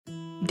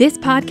This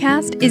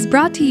podcast is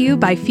brought to you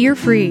by Fear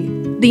Free,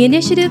 the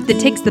initiative that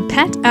takes the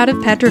pet out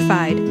of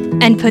petrified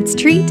and puts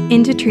treat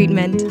into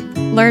treatment.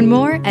 Learn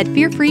more at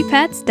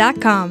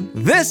fearfreepets.com.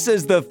 This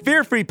is the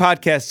Fear Free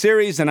podcast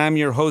series, and I'm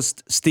your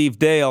host, Steve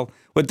Dale,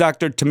 with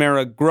Dr.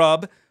 Tamara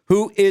Grubb,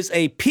 who is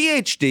a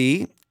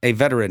PhD, a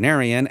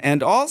veterinarian,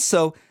 and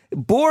also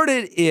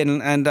boarded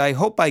in, and I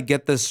hope I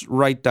get this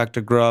right, Dr.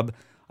 Grubb,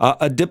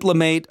 a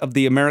diplomate of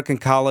the American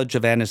College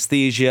of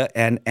Anesthesia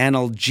and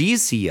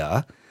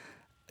Analgesia,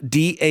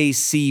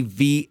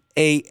 DACVAA,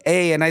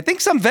 and I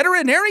think some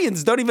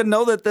veterinarians don't even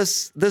know that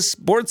this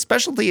board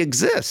specialty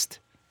exists.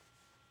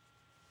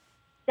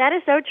 That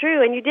is so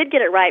true, and you did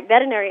get it right,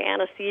 veterinary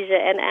anesthesia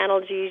and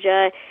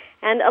analgesia,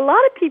 and a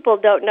lot of people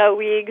don't know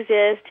we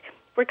exist.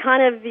 We're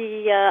kind of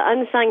the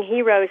unsung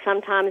heroes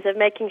sometimes of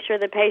making sure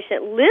the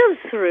patient lives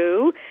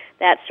through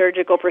that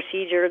surgical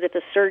procedure that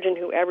the surgeon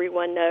who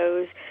everyone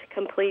knows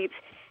completes.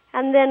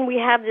 And then we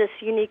have this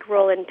unique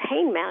role in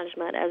pain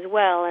management as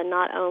well, and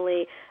not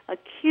only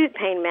acute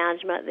pain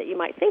management that you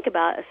might think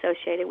about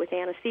associated with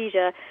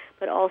anesthesia,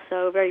 but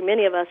also very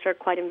many of us are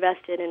quite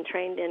invested and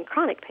trained in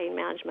chronic pain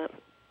management.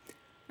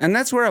 And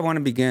that's where I want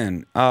to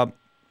begin. There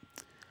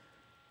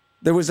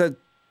was a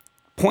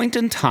point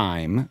in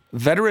time,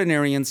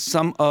 veterinarians,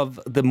 some of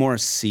the more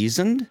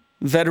seasoned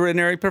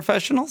veterinary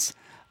professionals,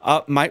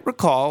 might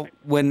recall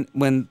when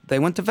they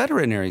went to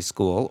veterinary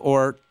school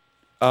or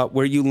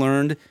where you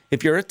learned,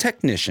 if you're a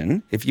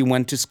technician, if you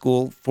went to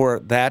school for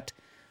that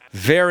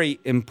very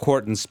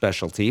important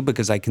specialty,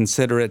 because I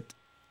consider it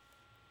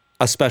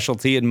a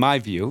specialty in my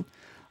view,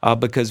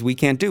 because we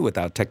can't do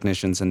without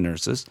technicians and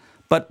nurses.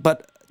 But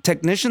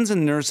technicians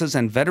and nurses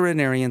and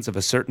veterinarians of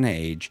a certain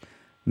age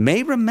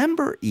may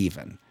remember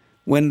even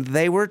when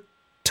they were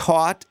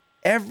taught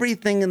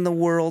everything in the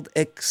world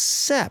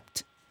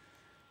except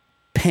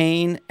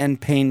pain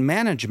and pain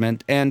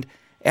management. And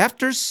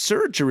after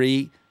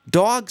surgery,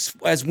 dogs,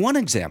 as one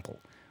example,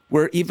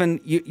 where even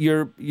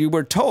you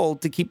were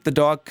told to keep the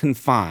dog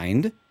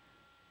confined,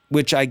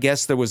 which I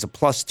guess there was a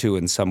plus to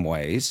in some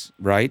ways,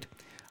 right?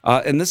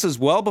 And this is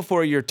well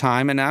before your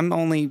time, and I'm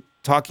only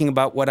talking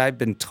about what I've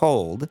been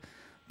told.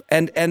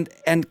 And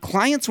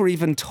clients were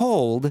even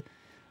told,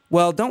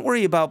 well, don't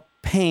worry about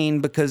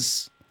pain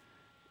because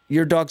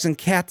your dogs and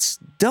cats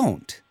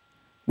don't,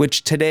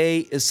 which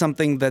today is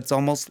something that's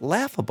almost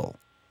laughable.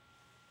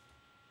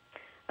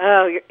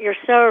 Oh, you're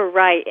so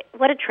right.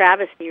 What a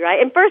travesty,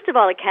 right? And first of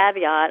all, a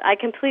caveat, I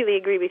completely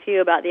agree with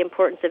you about the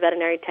importance of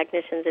veterinary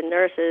technicians and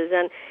nurses,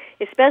 and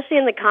especially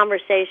in the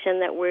conversation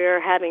that we're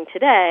having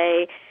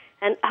today,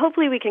 and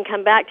hopefully we can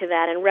come back to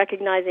that and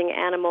recognizing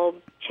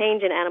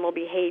change in animal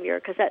behavior,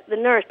 because the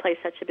nurse plays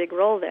such a big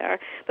role there.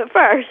 But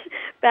first,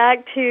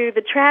 back to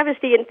the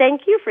travesty, and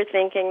thank you for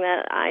thinking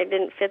that I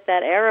didn't fit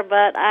that era,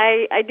 but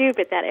I do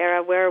fit that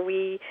era where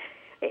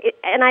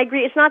and I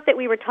agree, it's not that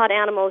we were taught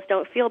animals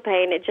don't feel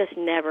pain, it just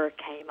never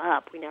came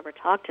up. We never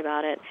talked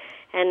about it.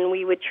 And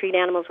we would treat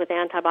animals with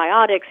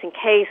antibiotics in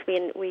case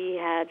we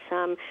had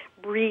some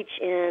breach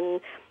in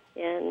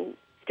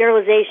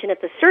sterilization at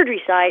the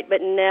surgery site,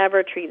 but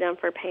never treat them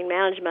for pain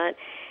management.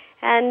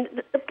 And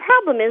the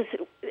problem is,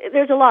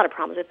 there's a lot of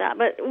problems with that,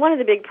 but one of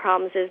the big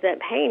problems is that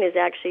pain is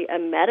actually a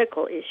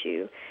medical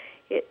issue.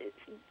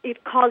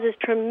 It causes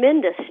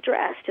tremendous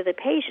stress to the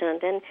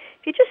patient. And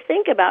if you just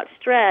think about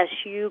stress,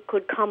 you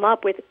could come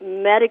up with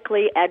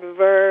medically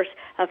adverse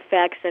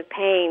effects of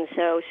pain.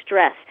 So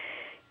stress,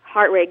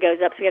 heart rate goes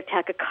up, so we have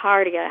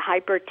tachycardia,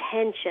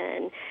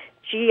 hypertension,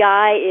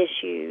 GI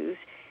issues.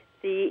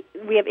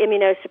 We have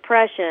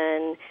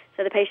immunosuppression,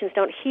 so the patients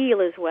don't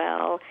heal as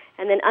well.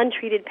 And then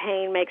untreated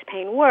pain makes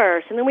pain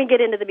worse. And then we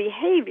get into the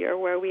behavior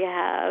where we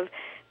have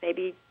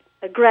maybe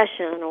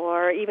aggression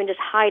or even just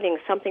hiding,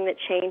 something that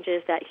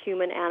changes that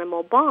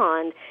human-animal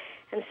bond.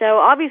 And so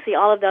obviously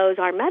all of those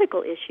are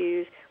medical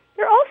issues.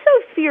 They're also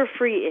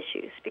fear-free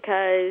issues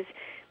because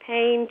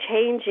pain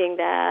changing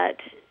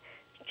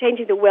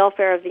the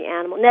welfare of the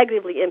animal,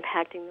 negatively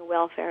impacting the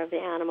welfare of the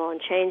animal and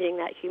changing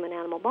that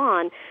human-animal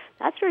bond,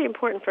 that's very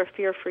important for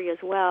fear-free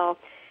as well.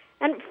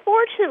 And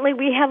fortunately,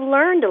 we have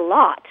learned a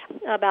lot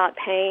about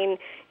pain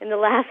in the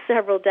last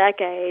several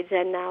decades,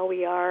 and now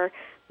we are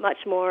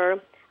much more,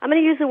 I'm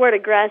going to use the word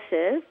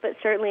aggressive, but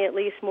certainly at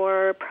least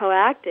more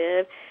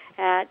proactive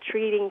at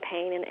treating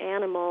pain in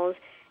animals.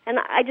 And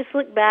I just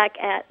look back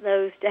at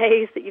those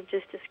days that you've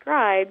just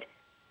described,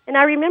 and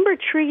I remember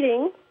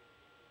treating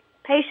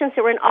patients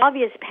that were in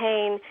obvious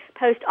pain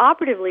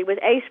post-operatively with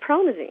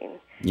acepromazine.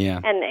 Yeah.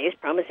 And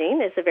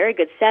acepromazine is a very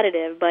good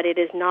sedative, but it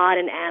is not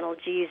an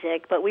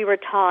analgesic. But we were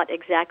taught,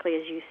 exactly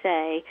as you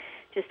say,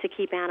 just to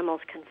keep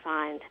animals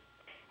confined.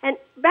 And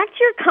back to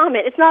your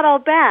comment, it's not all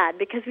bad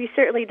because we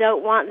certainly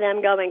don't want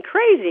them going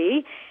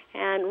crazy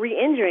and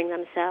re-injuring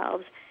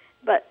themselves.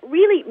 But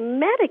really,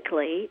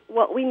 medically,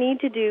 what we need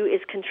to do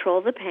is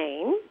control the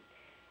pain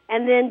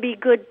and then be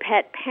good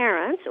pet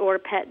parents or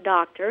pet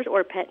doctors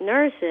or pet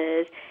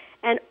nurses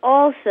and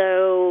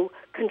also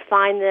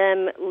confine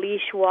them,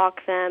 leash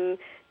walk them,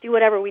 do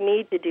whatever we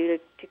need to do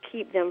to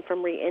keep them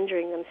from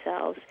re-injuring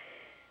themselves.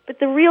 But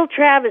the real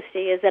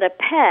travesty is that a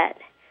pet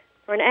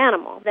for an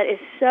animal that is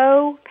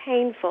so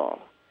painful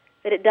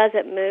that it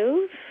doesn't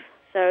move,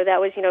 so that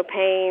was,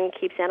 pain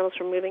keeps animals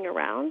from moving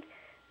around,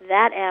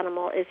 that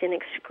animal is in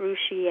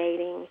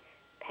excruciating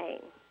pain.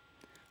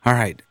 All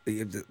right.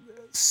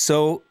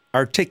 So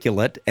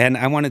articulate, and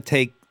I want to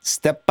take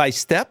step by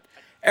step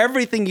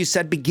everything you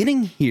said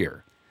beginning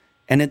here.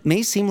 And it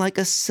may seem like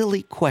a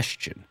silly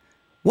question.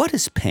 What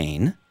is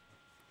pain?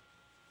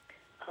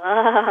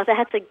 Oh,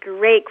 that's a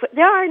great question.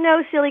 There are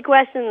no silly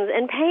questions,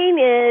 and pain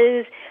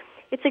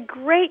it's a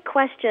great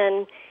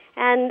question,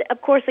 and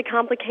of course a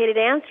complicated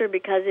answer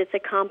because it's a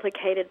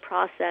complicated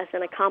process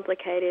and a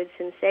complicated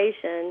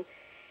sensation.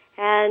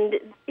 And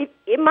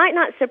it might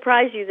not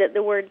surprise you that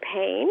the word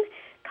pain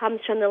comes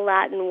from the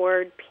Latin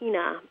word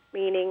pena,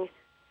 meaning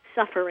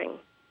suffering.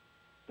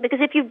 Because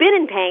if you've been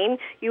in pain,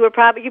 you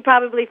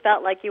probably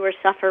felt like you were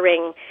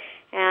suffering,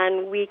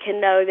 and we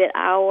can know that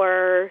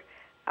our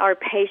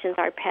patients,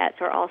 our pets,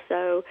 are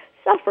also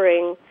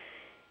suffering.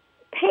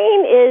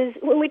 Pain is,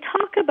 when we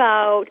talk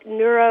about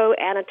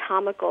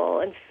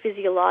neuroanatomical and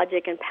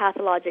physiologic and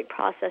pathologic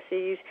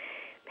processes,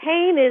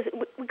 pain is,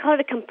 we call it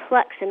a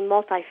complex and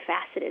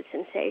multifaceted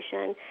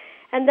sensation,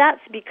 and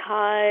that's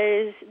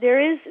because there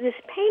is this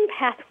pain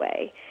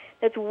pathway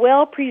that's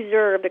well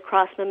preserved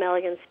across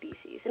mammalian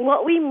species. And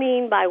what we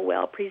mean by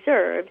well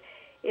preserved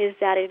is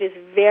that it is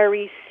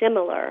very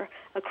similar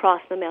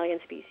across mammalian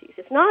species.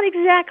 It's not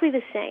exactly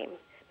the same,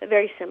 but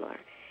very similar.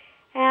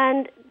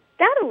 And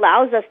that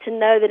allows us to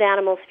know that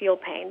animals feel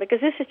pain,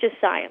 because this is just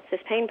science.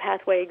 This pain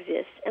pathway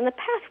exists. And the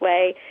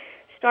pathway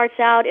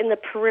starts out in the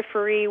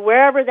periphery,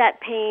 wherever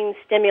that pain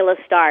stimulus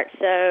starts,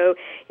 so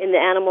in the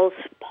animal's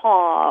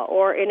paw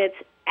or in its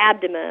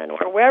abdomen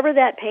or wherever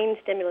that pain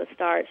stimulus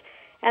starts.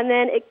 And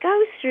then it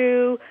goes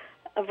through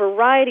a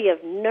variety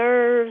of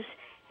nerves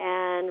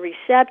and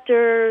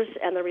receptors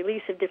and the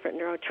release of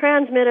different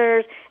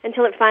neurotransmitters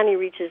until it finally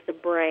reaches the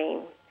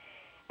brain.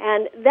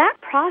 And that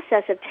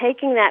process of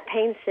taking that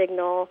pain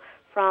signal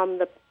from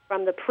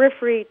the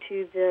periphery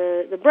to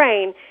the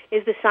brain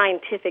is the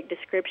scientific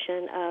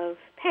description of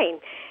pain.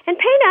 And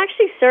pain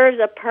actually serves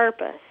a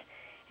purpose,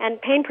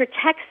 and pain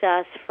protects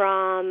us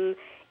from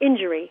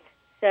injury.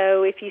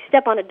 So if you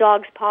step on a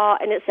dog's paw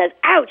and it says,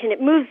 ouch, and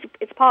it moves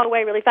its paw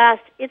away really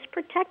fast, it's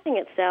protecting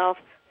itself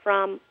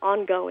from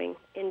ongoing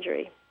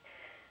injury.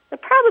 The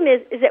problem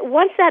is that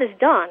once that is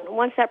done,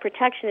 once that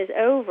protection is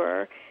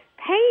over,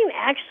 pain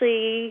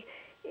actually,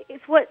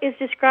 it's what is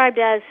described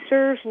as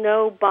serves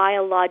no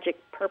biologic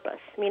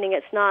purpose, meaning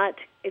it's not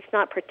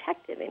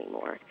protective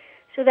anymore.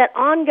 So that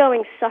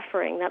ongoing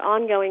suffering, that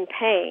ongoing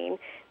pain,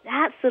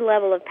 that's the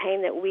level of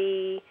pain that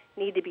we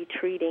need to be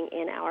treating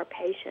in our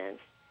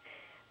patients.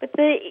 But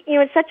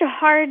it's such a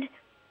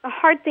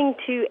hard thing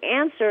to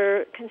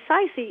answer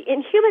concisely.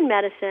 In human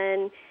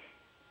medicine,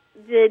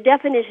 the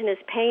definition is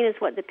pain is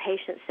what the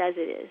patient says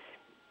it is.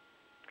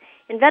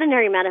 In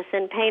veterinary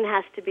medicine, pain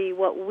has to be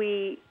what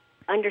we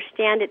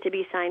understand it to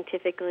be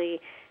scientifically,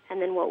 and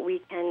then what we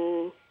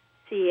can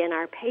see in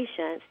our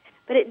patients.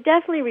 But it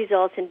definitely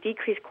results in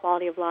decreased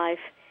quality of life.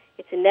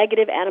 It's a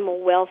negative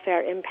animal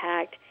welfare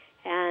impact,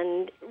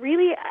 and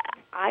really,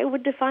 I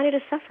would define it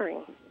as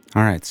suffering.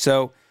 All right,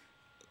 so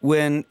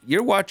when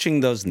you're watching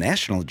those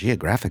National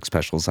Geographic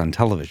specials on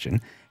television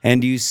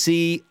and you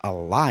see a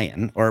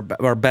lion, or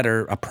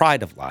better, a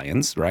pride of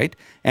lions, right?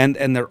 And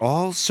they're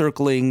all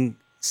circling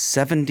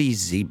 70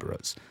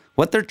 zebras.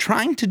 What they're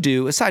trying to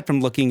do, aside from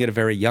looking at a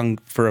very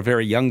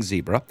young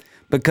zebra,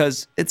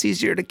 because it's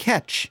easier to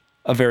catch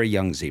a very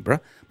young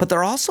zebra, but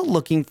they're also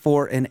looking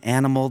for an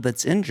animal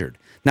that's injured.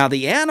 Now,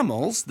 the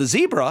animals, the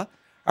zebra,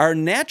 are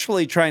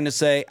naturally trying to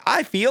say,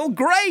 I feel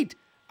great.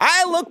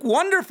 I look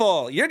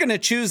wonderful. You're going to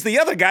choose the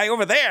other guy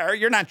over there.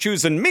 You're not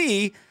choosing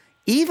me,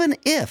 even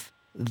if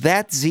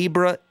that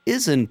zebra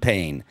is in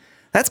pain.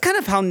 That's kind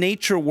of how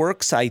nature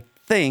works, I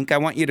think. I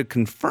want you to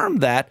confirm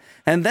that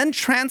and then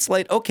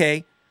translate,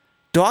 okay,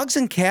 dogs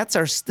and cats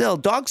are still,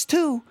 dogs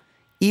too,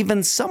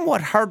 even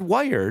somewhat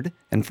hardwired,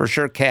 and for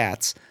sure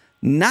cats,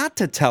 not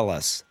to tell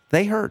us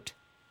they hurt.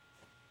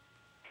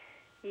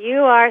 You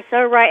are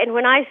so right. And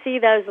when I see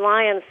those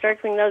lions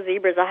circling those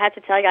zebras, I have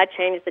to tell you, I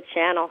changed the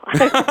channel.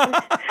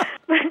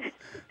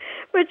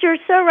 But you're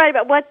so right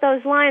about what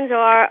those lions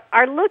are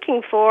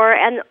looking for,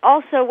 and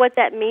also what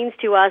that means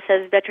to us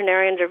as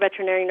veterinarians or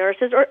veterinary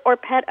nurses or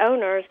pet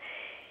owners,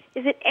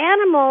 is that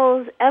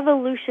animals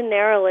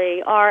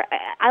evolutionarily are,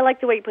 I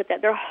like the way you put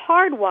that, they're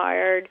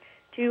hardwired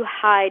to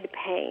hide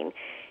pain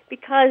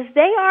because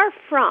they are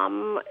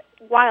from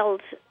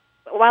wild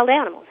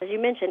animals, as you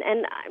mentioned.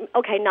 And,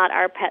 okay, not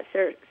our pets that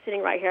are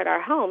sitting right here at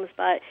our homes,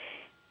 but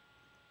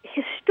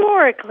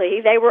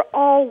historically they were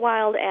all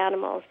wild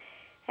animals.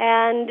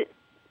 And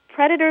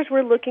predators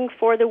were looking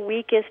for the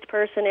weakest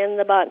person in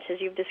the bunch, as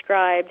you've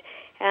described.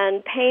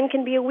 And pain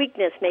can be a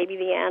weakness. Maybe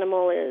the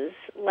animal is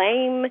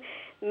lame.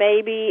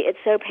 Maybe it's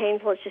so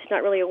painful it's just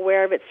not really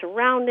aware of its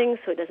surroundings,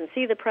 so it doesn't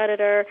see the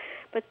predator.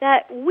 But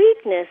that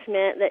weakness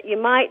meant that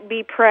you might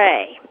be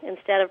prey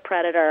instead of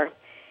predator.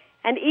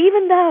 And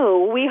even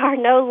though we are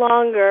no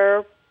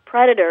longer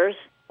predators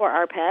for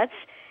our pets,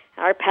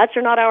 our pets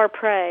are not our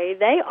prey,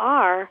 they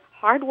are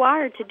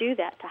hardwired to do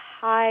that, to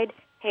hide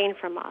pain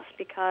from us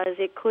because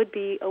it could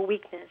be a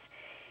weakness.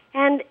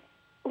 And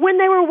when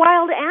they were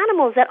wild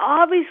animals, that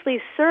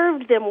obviously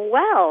served them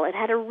well. It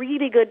had a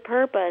really good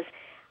purpose.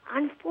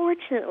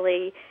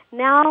 Unfortunately,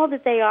 now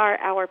that they are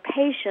our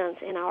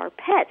patients and our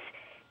pets,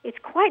 it's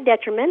quite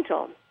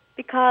detrimental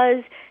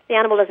because the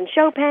animal doesn't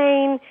show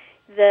pain.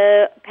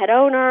 The pet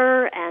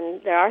owner,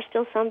 and there are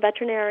still some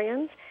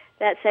veterinarians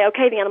that say,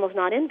 okay, the animal's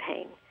not in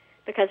pain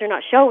because they're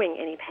not showing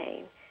any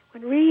pain,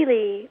 when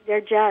really they're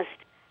just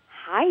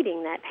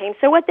hiding that pain.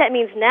 So what that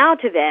means now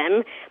to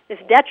them, this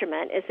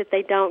detriment, is that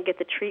they don't get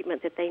the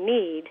treatment that they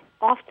need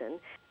often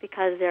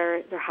because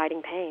they're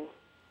hiding pain.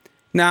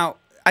 Now,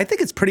 I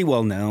think it's pretty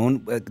well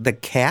known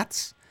that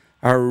cats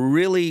are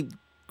really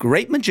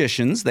great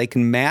magicians. They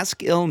can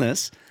mask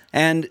illness,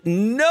 and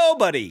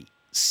nobody,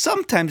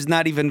 sometimes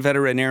not even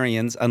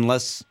veterinarians,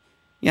 unless,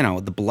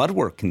 the blood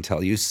work can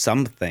tell you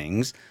some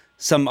things,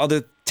 some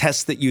other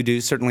tests that you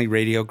do, certainly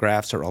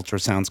radiographs or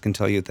ultrasounds can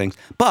tell you things,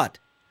 but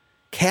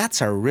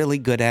cats are really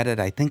good at it.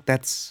 I think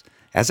that's,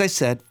 as I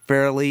said,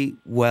 fairly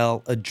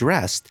well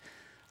addressed.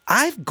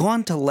 I've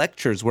gone to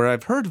lectures where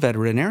I've heard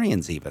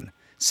veterinarians even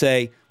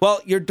say,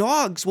 well, your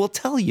dogs will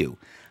tell you.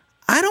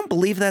 I don't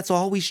believe that's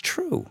always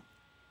true.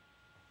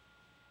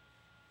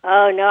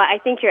 Oh, no, I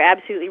think you're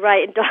absolutely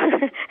right.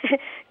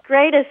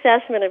 Great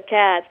assessment of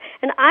cats.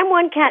 And I'm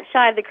one cat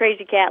shy of the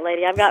crazy cat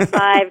lady. I've got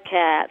 5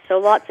 cats, so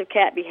lots of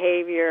cat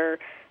behavior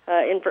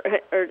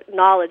or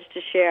knowledge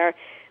to share.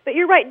 But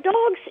you're right,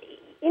 dogs,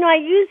 I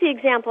used the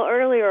example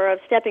earlier of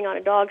stepping on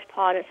a dog's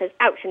paw and it says,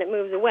 ouch, and it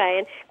moves away.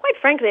 And quite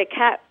frankly, a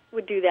cat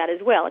would do that as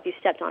well. If you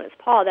stepped on its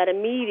paw, that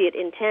immediate,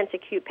 intense,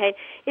 acute pain,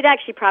 it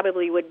actually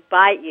probably would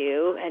bite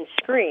you and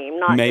scream,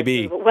 not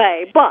Maybe. just move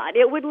away, but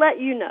it would let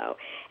you know.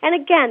 And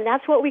again,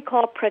 that's what we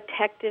call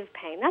protective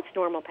pain. That's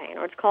normal pain,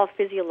 or it's called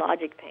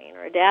physiologic pain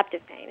or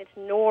adaptive pain. It's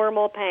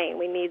normal pain.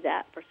 We need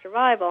that for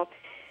survival.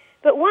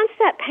 But once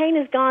that pain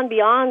has gone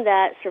beyond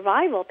that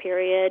survival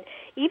period,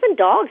 even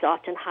dogs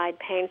often hide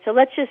pain. So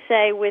let's just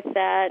say with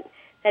that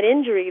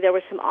injury, there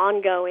was some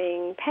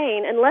ongoing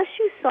pain. Unless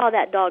you saw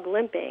that dog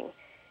limping,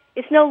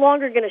 it's no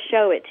longer going to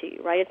show it to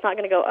you, right? It's not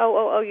going to go,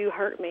 oh, you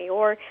hurt me.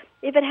 Or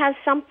if it has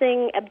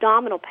something,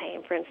 abdominal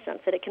pain, for instance,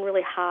 that it can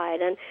really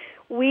hide. And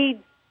we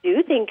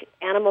do think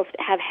animals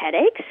have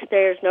headaches.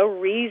 There's no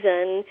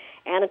reason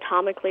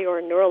anatomically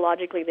or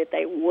neurologically that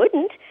they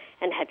wouldn't.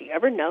 And have you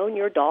ever known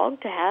your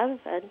dog to have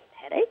a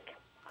headache?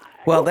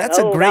 Well, that's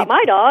a great... About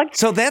my dog.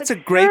 So that's but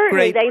a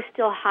great... they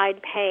still hide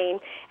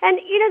pain. And,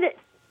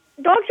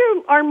 dogs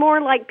are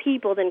more like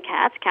people than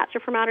cats. Cats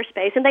are from outer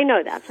space, and they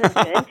know that, so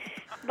that's good.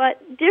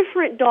 But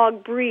different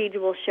dog breeds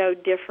will show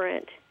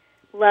different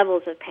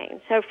levels of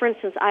pain. So, for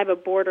instance, I have a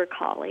border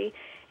collie,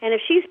 and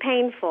if she's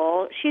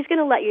painful, she's going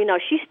to let you know.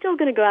 She's still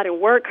going to go out and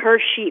work her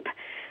sheep,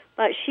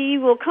 but she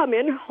will come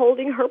in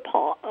holding her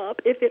paw up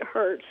if it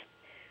hurts.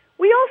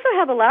 We also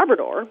have a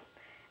Labrador,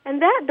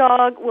 and that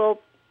dog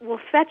will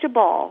fetch a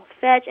ball,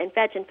 fetch and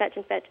fetch and fetch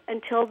and fetch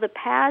until the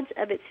pads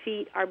of its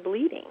feet are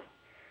bleeding,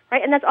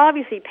 right? And that's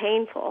obviously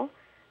painful,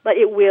 but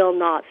it will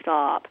not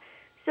stop.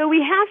 So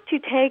we have to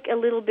take a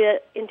little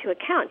bit into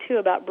account, too,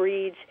 about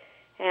breeds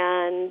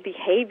and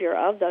behavior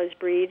of those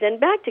breeds. And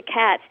back to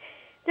cats,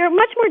 they're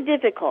much more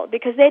difficult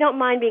because they don't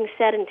mind being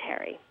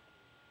sedentary.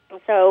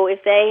 So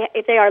if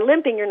they are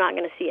limping, you're not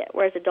going to see it,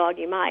 whereas a dog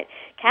you might.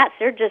 Cats,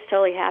 they're just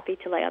totally happy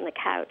to lay on the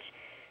couch.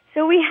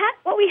 So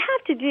what we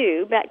have to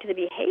do, back to the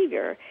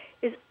behavior,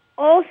 is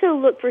also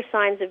look for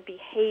signs of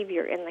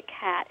behavior in the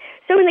cat.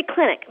 So in the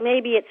clinic,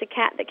 maybe it's a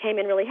cat that came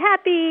in really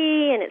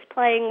happy and it's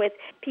playing with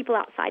people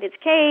outside its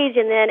cage,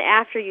 and then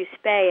after you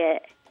spay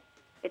it,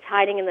 it's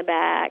hiding in the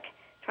back,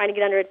 trying to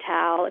get under a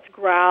towel, it's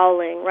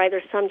growling, right?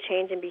 There's some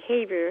change in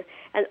behavior,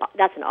 and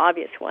that's an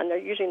obvious one. They're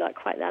usually not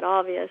quite that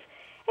obvious.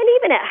 And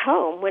even at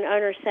home, when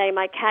owners say,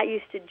 my cat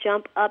used to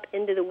jump up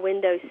into the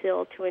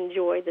windowsill to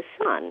enjoy the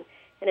sun,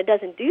 and it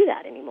doesn't do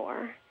that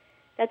anymore.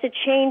 That's a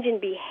change in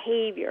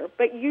behavior.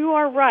 But you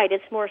are right,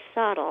 it's more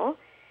subtle,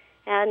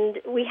 and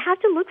we have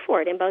to look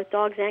for it in both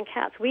dogs and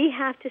cats. We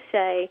have to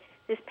say,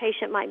 this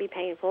patient might be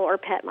painful or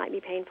pet might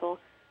be painful.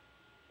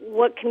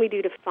 What can we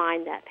do to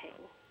find that pain?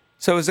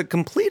 So as a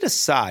complete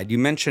aside, you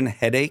mentioned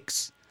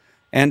headaches,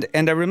 and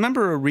I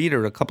remember a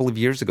reader a couple of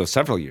years ago,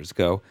 several years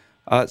ago,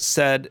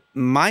 said,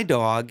 my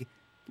dog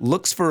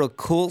looks for a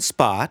cool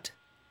spot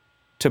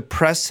to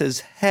press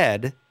his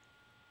head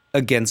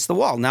against the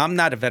wall. Now, I'm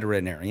not a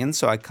veterinarian,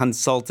 so I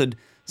consulted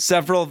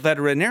several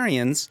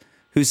veterinarians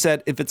who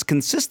said, if it's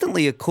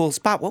consistently a cool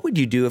spot, what would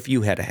you do if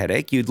you had a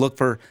headache? You'd look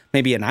for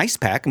maybe an ice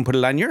pack and put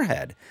it on your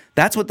head.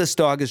 That's what this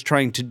dog is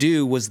trying to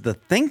do, was the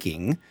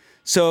thinking.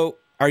 So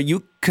are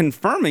you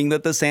confirming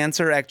that this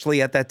answer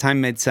actually at that time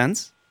made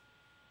sense?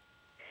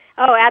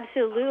 Oh,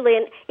 absolutely.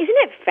 And isn't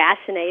it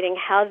fascinating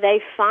how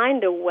they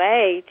find a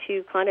way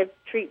to kind of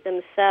treat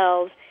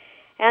themselves?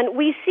 And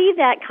we see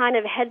that kind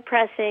of head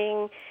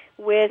pressing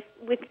with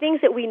things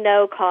that we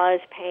know cause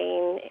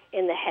pain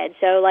in the head.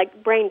 So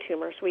like brain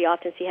tumors, we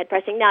often see head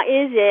pressing. Now,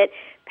 is it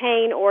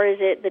pain or is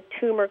it the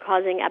tumor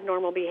causing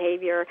abnormal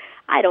behavior?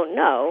 I don't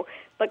know.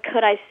 But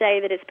could I say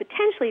that it's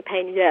potentially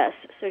pain? Yes.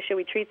 So should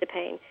we treat the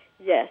pain?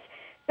 Yes.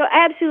 So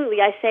absolutely,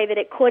 I say that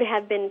it could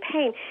have been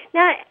pain.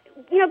 Now,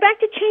 back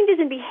to changes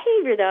in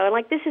behavior, though, and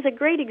like this is a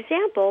great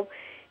example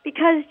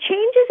because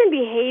changes in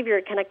behavior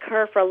can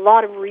occur for a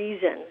lot of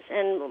reasons.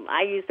 And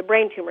I use the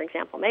brain tumor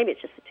example. Maybe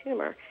it's just a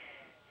tumor.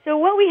 So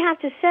what we have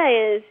to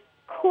say is,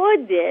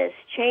 could this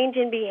change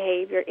in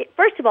behavior,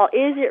 first of all,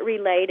 is it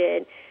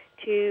related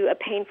to a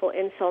painful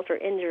insult or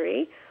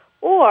injury,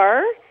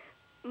 or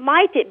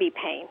might it be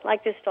pain,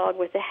 like this dog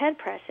with the head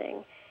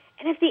pressing?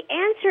 And if the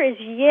answer is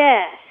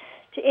yes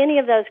to any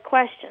of those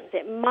questions,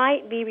 it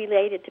might be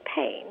related to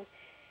pain,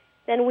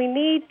 then we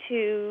need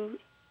to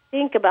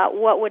think about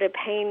what would a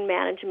pain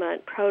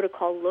management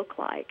protocol look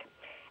like.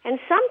 And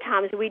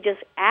sometimes we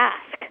just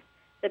ask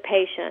the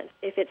patient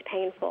if it's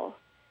painful.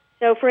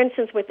 So, for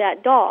instance, with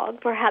that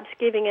dog, perhaps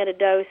giving it a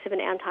dose of an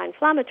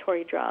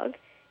anti-inflammatory drug,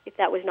 if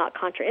that was not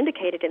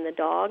contraindicated in the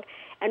dog,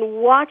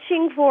 and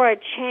watching for a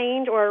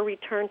change or a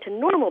return to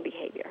normal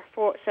behavior.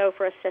 So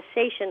for a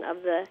cessation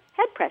of the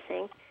head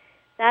pressing,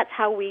 that's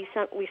how we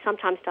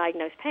sometimes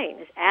diagnose pain,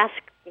 is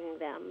asking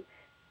them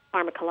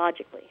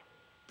pharmacologically.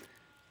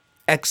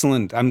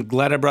 Excellent. I'm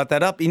glad I brought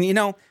that up.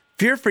 And,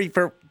 fear-free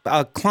for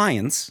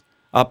clients,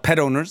 pet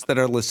owners that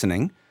are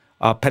listening,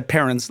 pet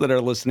parents that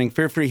are listening,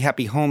 Fear-Free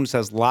Happy Homes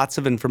has lots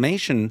of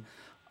information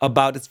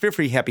about it's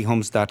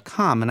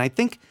fearfreehappyhomes.com. And I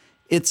think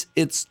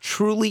it's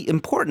truly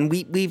important.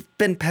 We've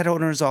been pet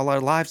owners all our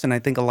lives, and I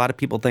think a lot of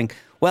people think,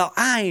 well,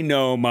 I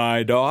know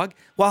my dog.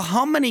 Well,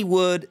 how many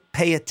would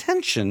pay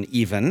attention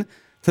even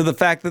to the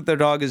fact that their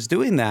dog is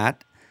doing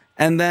that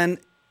and then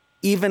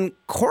even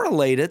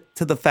correlate it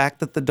to the fact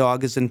that the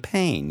dog is in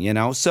pain,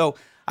 So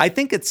I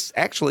think it's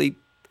actually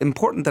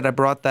important that I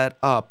brought that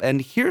up.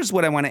 And here's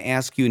what I want to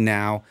ask you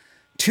now.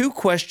 2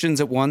 questions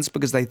at once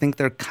because I think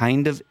they're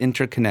kind of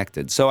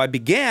interconnected. So I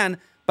began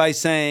by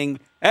saying,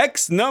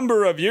 X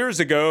number of years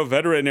ago,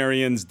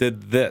 veterinarians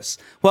did this.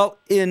 Well,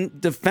 in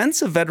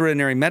defense of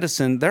veterinary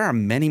medicine, there are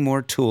many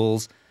more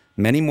tools,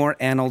 many more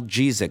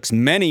analgesics,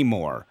 many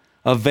more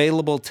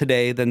available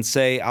today than,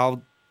 say,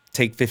 I'll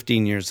take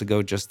 15 years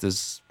ago just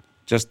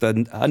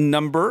a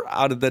number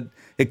out of the,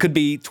 it could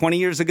be 20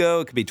 years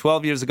ago, it could be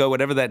 12 years ago,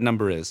 whatever that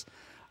number is.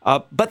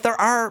 But there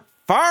are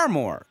far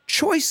more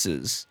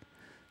choices.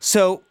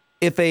 So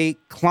if a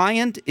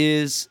client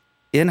is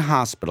in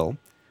hospital,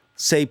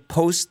 say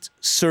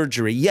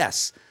post-surgery,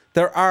 yes,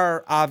 there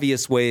are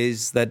obvious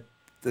ways that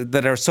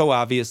are so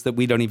obvious that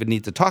we don't even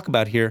need to talk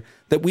about here,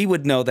 that we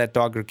would know that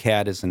dog or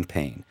cat is in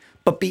pain.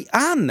 But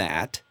beyond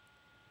that,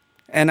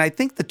 and I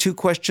think the 2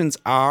 questions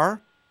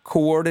are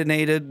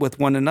coordinated with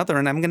one another,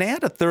 and I'm going to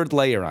add a third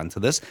layer onto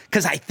this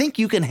because I think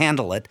you can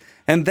handle it,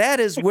 and that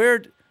is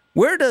where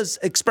does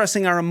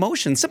expressing our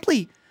emotions,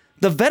 simply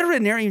the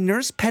veterinary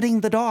nurse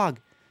petting the dog,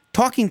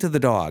 talking to the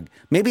dog.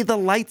 Maybe the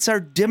lights are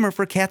dimmer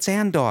for cats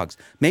and dogs.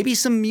 Maybe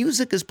some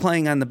music is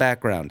playing on the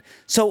background.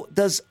 So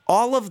does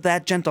all of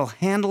that gentle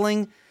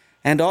handling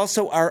and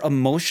also our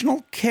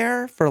emotional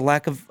care, for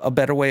lack of a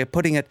better way of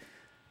putting it,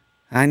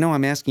 I know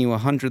I'm asking you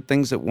 100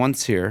 things at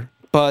once here,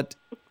 but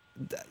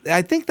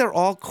I think they're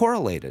all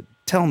correlated.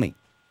 Tell me.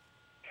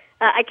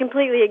 I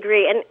completely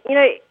agree. And,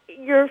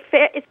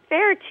 it's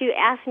fair to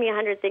ask me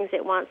 100 things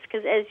at once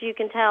because, as you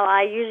can tell,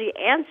 I usually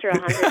answer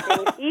 100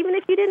 things, even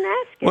if you didn't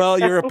ask it. Well,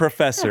 you're a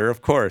professor,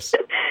 of course.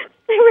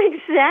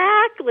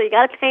 Exactly.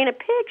 Got to paint a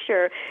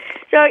picture.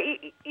 So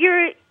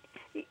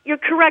you're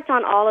correct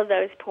on all of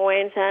those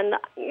points. And,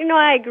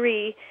 I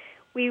agree.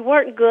 We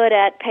weren't good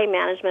at pain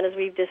management, as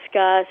we've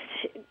discussed,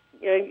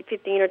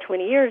 15 or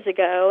 20 years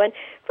ago. And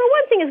for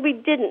one thing is we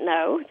didn't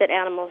know that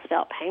animals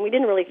felt pain. We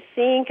didn't really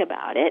think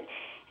about it.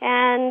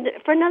 And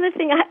for another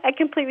thing, I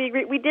completely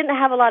agree. We didn't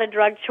have a lot of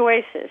drug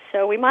choices,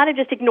 so we might have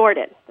just ignored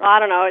it. Well, I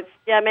don't know.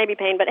 Maybe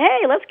pain, but hey,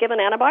 let's give an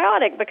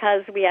antibiotic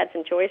because we had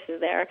some choices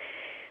there.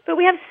 But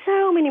we have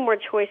so many more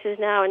choices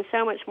now and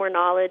so much more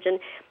knowledge. And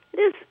it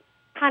is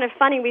kind of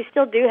funny. We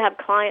still do have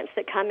clients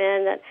that come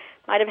in that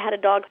might have had a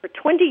dog for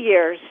 20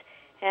 years.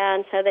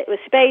 And so it was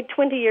spayed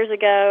 20 years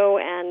ago,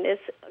 and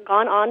it's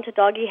gone on to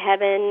doggy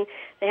heaven.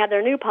 They have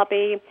their new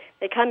puppy.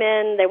 They come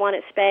in, they want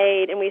it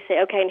spayed, and we say,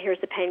 okay, and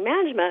here's the pain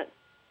management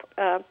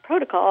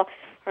protocol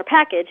or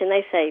package. And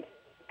they say,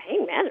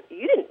 pain management?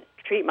 You didn't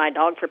treat my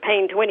dog for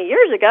pain 20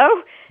 years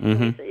ago.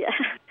 Mm-hmm. We say,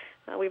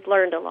 yeah, we've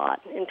learned a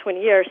lot in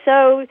 20 years.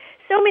 So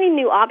many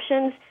new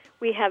options.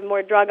 We have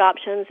more drug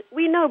options.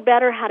 We know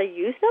better how to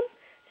use them,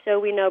 so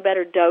we know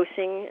better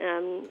dosing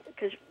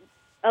because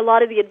a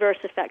lot of the adverse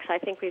effects I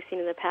think we've seen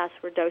in the past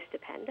were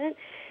dose-dependent.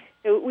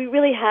 So we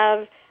really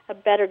have a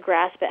better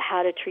grasp at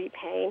how to treat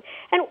pain.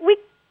 And we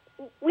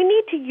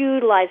need to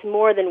utilize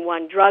more than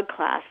one drug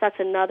class. That's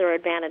another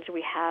advantage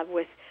we have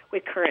with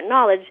with current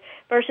knowledge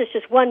versus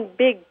just one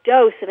big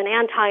dose of an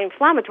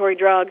anti-inflammatory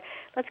drug.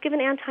 Let's give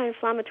an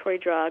anti-inflammatory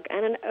drug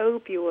and an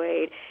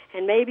opioid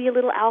and maybe a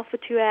little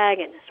alpha-2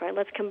 agonist, right?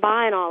 Let's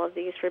combine all of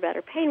these for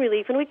better pain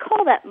relief, and we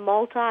call that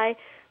multimodal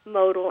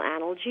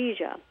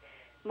analgesia.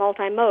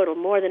 Multimodal,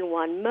 more than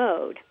one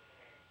mode.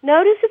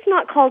 Notice it's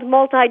not called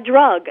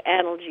multi-drug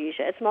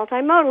analgesia. It's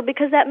multimodal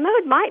because that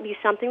mode might be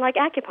something like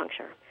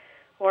acupuncture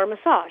or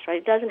massage, right?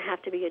 It doesn't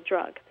have to be a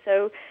drug.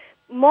 So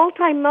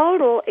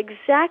multimodal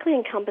exactly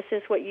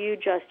encompasses what you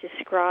just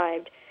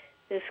described,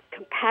 this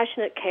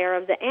compassionate care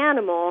of the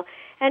animal.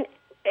 And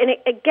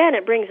again,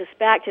 it brings us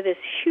back to this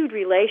huge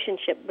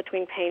relationship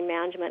between pain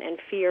management and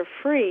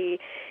fear-free,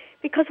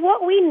 because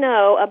what we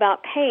know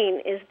about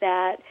pain is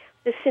that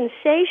the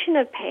sensation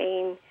of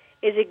pain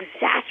is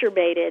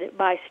exacerbated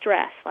by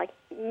stress, like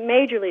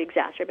majorly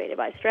exacerbated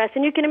by stress.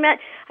 And you can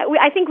imagine,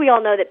 I think we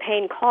all know that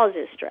pain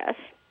causes stress,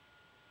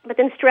 but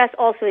then stress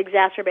also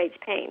exacerbates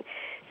pain.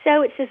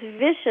 So it's this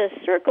vicious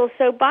circle.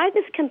 So by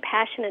this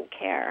compassionate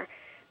care,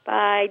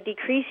 by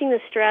decreasing the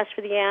stress for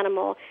the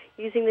animal,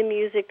 using the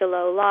music, the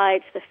low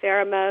lights, the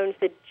pheromones,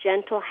 the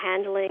gentle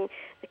handling,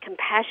 the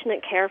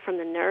compassionate care from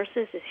the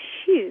nurses is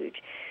huge.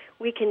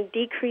 We can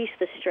decrease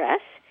the stress,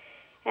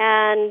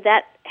 and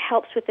that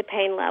helps with the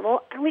pain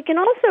level. And we can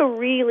also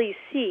really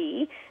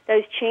see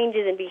those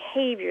changes in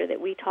behavior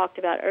that we talked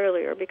about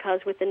earlier,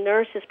 because with the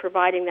nurses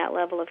providing that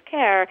level of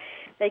care,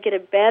 they get a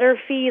better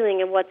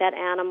feeling of what that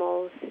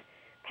animal's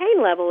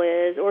pain level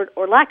is,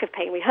 or lack of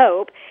pain, we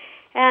hope.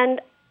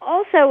 And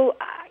also,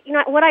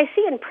 what I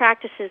see in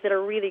practices that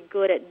are really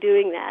good at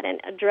doing that and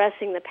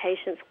addressing the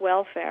patient's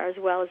welfare as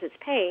well as its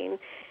pain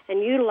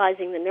and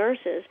utilizing the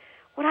nurses,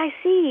 what I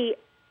see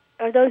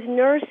are those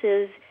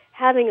nurses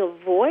having a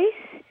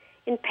voice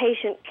in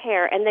patient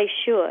care, and they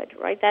should,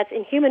 right? That's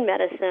in human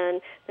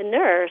medicine, the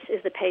nurse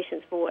is the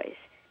patient's voice.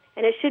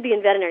 And it should be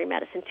in veterinary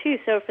medicine, too.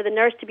 So for the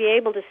nurse to be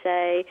able to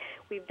say,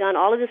 we've done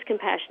all of this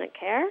compassionate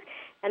care,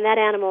 and that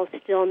animal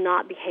is still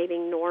not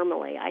behaving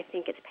normally, I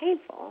think it's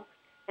painful,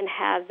 and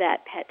have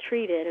that pet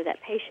treated or that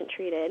patient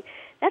treated,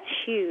 that's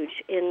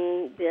huge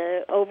in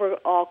the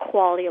overall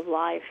quality of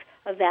life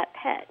of that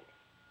pet.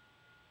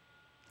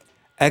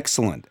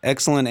 Excellent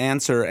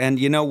answer. And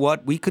you know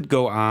what? We could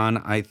go on,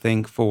 I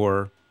think,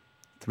 for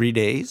 3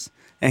 days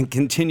and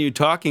continue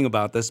talking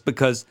about this,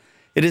 because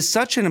it is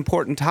such an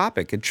important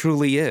topic. It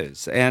truly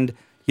is. And,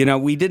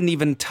 we didn't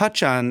even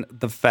touch on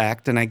the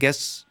fact, and I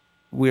guess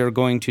we are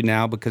going to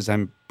now because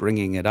I'm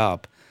bringing it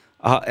up,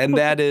 and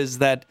that is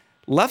that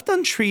left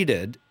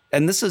untreated,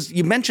 and this is,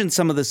 you mentioned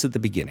some of this at the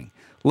beginning,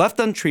 left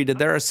untreated,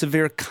 there are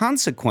severe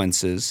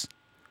consequences,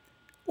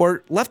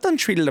 or left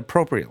untreated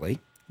appropriately,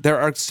 there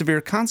are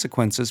severe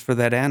consequences for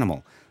that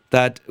animal.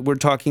 That we're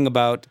talking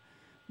about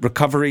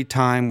recovery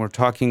time, we're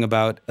talking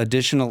about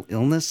additional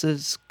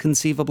illnesses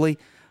conceivably,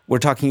 we're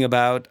talking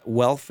about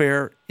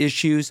welfare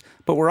issues,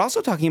 but we're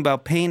also talking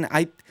about pain.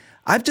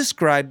 I've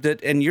described it,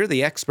 and you're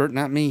the expert,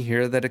 not me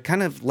here, that it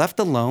kind of left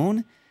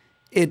alone,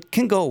 it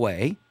can go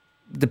away,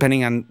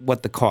 depending on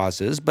what the cause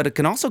is, but it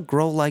can also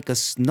grow like a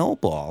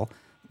snowball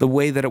the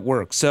way that it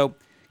works. So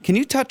can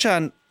you touch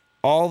on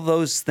all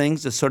those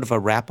things as sort of a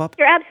wrap-up?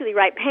 You're absolutely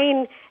right.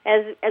 Pain,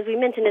 as we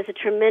mentioned, is a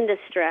tremendous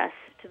stress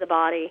to the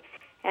body,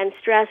 and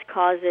stress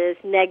causes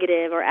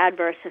negative or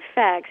adverse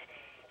effects.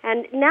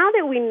 And now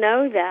that we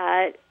know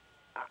that,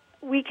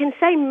 we can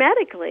say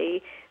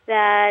medically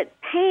that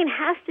pain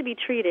has to be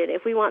treated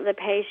if we want the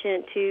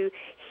patient to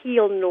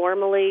heal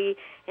normally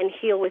and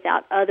heal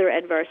without other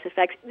adverse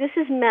effects. This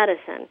is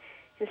medicine.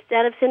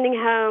 Instead of sending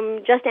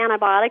home just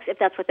antibiotics, if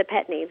that's what the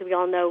pet needs, we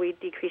all know we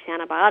decrease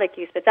antibiotic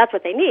use, but if that's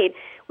what they need,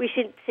 we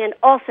should send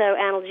also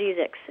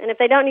analgesics. And if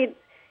they don't need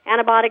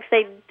antibiotics,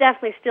 they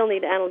definitely still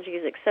need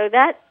analgesics. So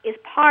that is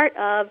part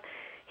of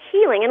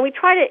healing, and we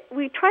try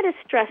to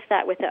stress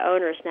that with the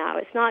owners now.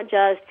 It's not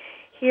just,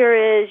 here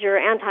is your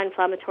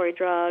anti-inflammatory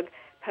drug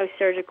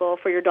post-surgical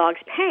for your dog's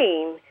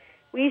pain.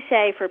 We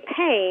say for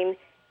pain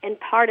and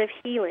part of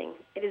healing,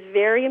 it is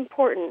very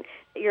important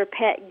that your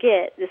pet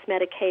get this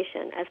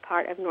medication as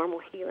part of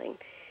normal healing.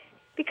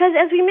 Because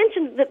as we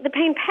mentioned, the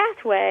pain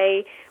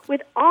pathway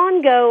with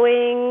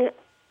ongoing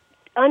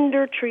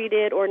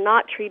undertreated or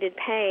not treated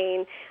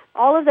pain,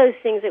 all of those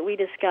things that we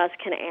discuss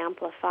can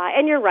amplify.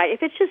 And you're right,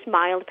 if it's just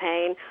mild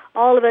pain,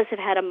 all of us have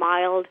had a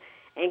mild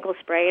ankle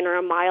sprain or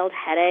a mild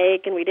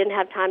headache and we didn't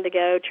have time to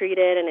go treat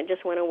it and it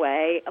just went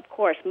away. Of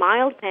course,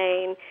 mild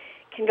pain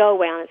can go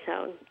away on its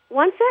own.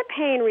 Once that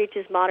pain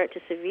reaches moderate to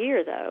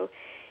severe, though,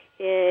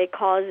 it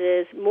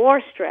causes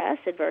more stress,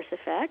 adverse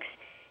effects.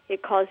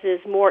 It causes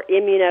more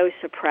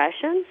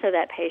immunosuppression, so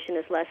that patient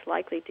is less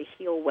likely to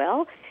heal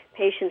well.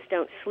 Patients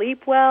don't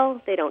sleep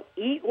well. They don't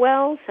eat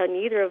well, so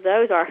neither of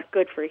those are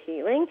good for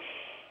healing.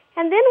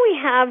 And then we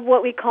have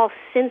what we call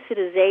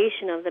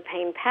sensitization of the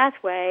pain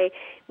pathway,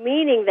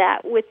 meaning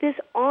that with this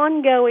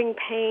ongoing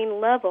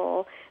pain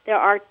level, there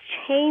are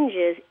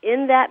changes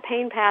in that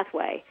pain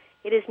pathway.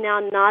 It is now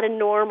not a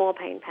normal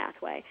pain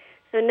pathway.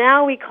 So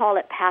now we call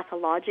it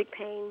pathologic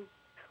pain,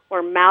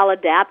 or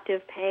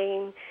maladaptive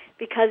pain,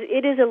 because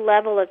it is a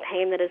level of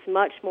pain that is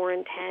much more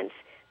intense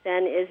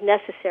than is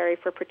necessary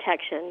for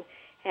protection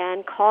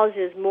and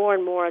causes more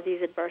and more of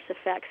these adverse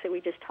effects that we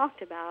just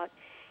talked about.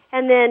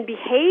 And then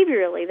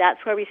behaviorally,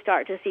 that's where we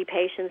start to see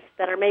patients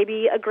that are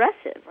maybe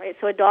aggressive, right?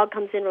 So a dog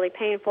comes in really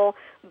painful,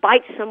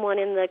 bites someone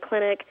in the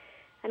clinic,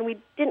 and we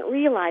didn't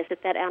realize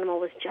that that animal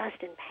was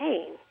just in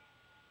pain.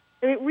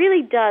 So it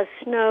really does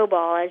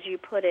snowball, as you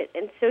put it.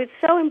 And so it's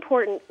so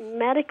important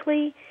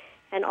medically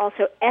and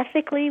also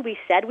ethically. We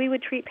said we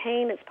would treat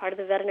pain. It's part of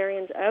the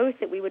veterinarian's oath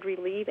that we would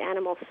relieve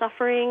animal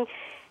suffering,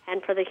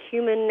 and for the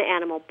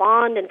human-animal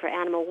bond and for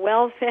animal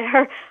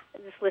welfare.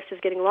 This list is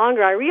getting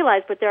longer, I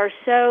realize, but there are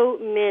so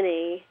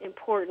many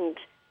important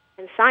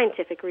and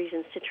scientific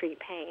reasons to treat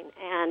pain.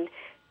 And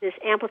this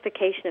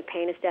amplification of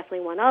pain is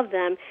definitely one of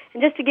them.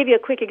 And just to give you a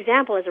quick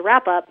example as a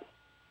wrap-up,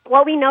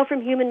 what we know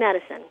from human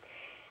medicine,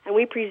 and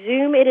we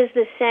presume it is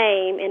the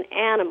same in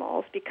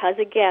animals because,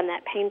 again,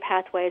 that pain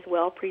pathway is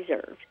well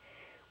preserved.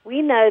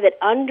 We know that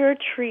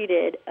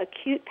undertreated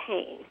acute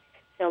pain,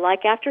 so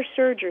like after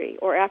surgery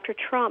or after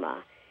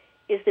trauma,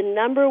 is the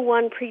number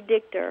one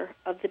predictor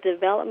of the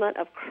development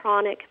of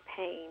chronic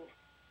pain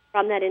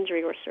from that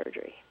injury or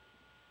surgery.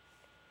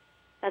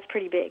 That's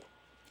pretty big.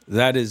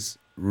 That is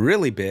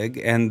really big,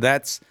 and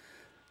that's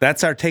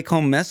our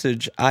take-home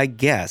message, I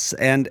guess.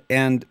 And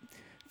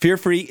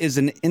Fear-Free is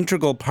an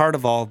integral part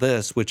of all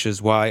this, which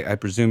is why I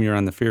presume you're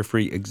on the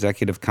Fear-Free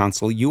Executive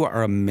Council. You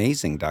are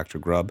amazing, Dr.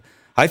 Grubb.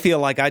 I feel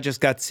like I just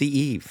got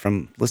CE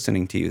from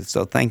listening to you,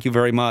 so thank you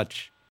very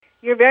much.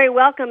 You're very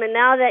welcome, and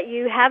now that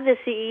you have the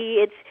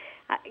CE,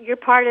 you're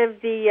part of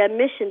the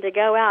mission to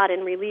go out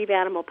and relieve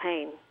animal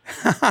pain.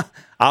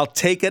 I'll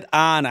take it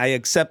on. I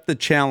accept the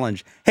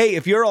challenge. Hey,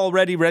 if you're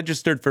already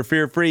registered for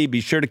Fear-Free,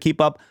 be sure to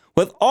keep up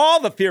with all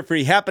the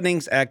Fear-Free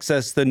happenings,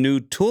 access the new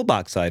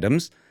toolbox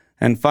items,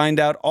 and find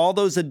out all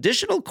those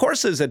additional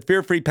courses at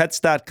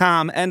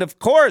fearfreepets.com. And of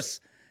course,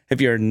 if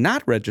you're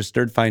not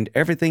registered, find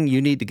everything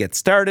you need to get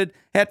started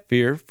at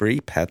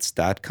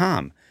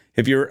fearfreepets.com.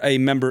 If you're a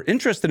member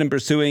interested in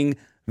pursuing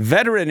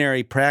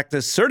veterinary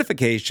practice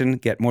certification,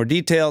 get more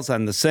details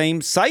on the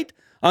same site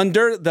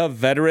under the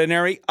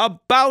Veterinary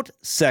About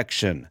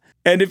section.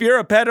 And if you're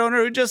a pet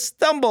owner who just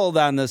stumbled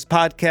on this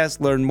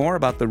podcast, learn more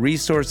about the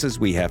resources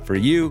we have for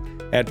you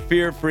at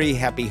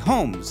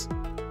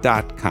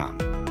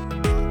fearfreehappyhomes.com.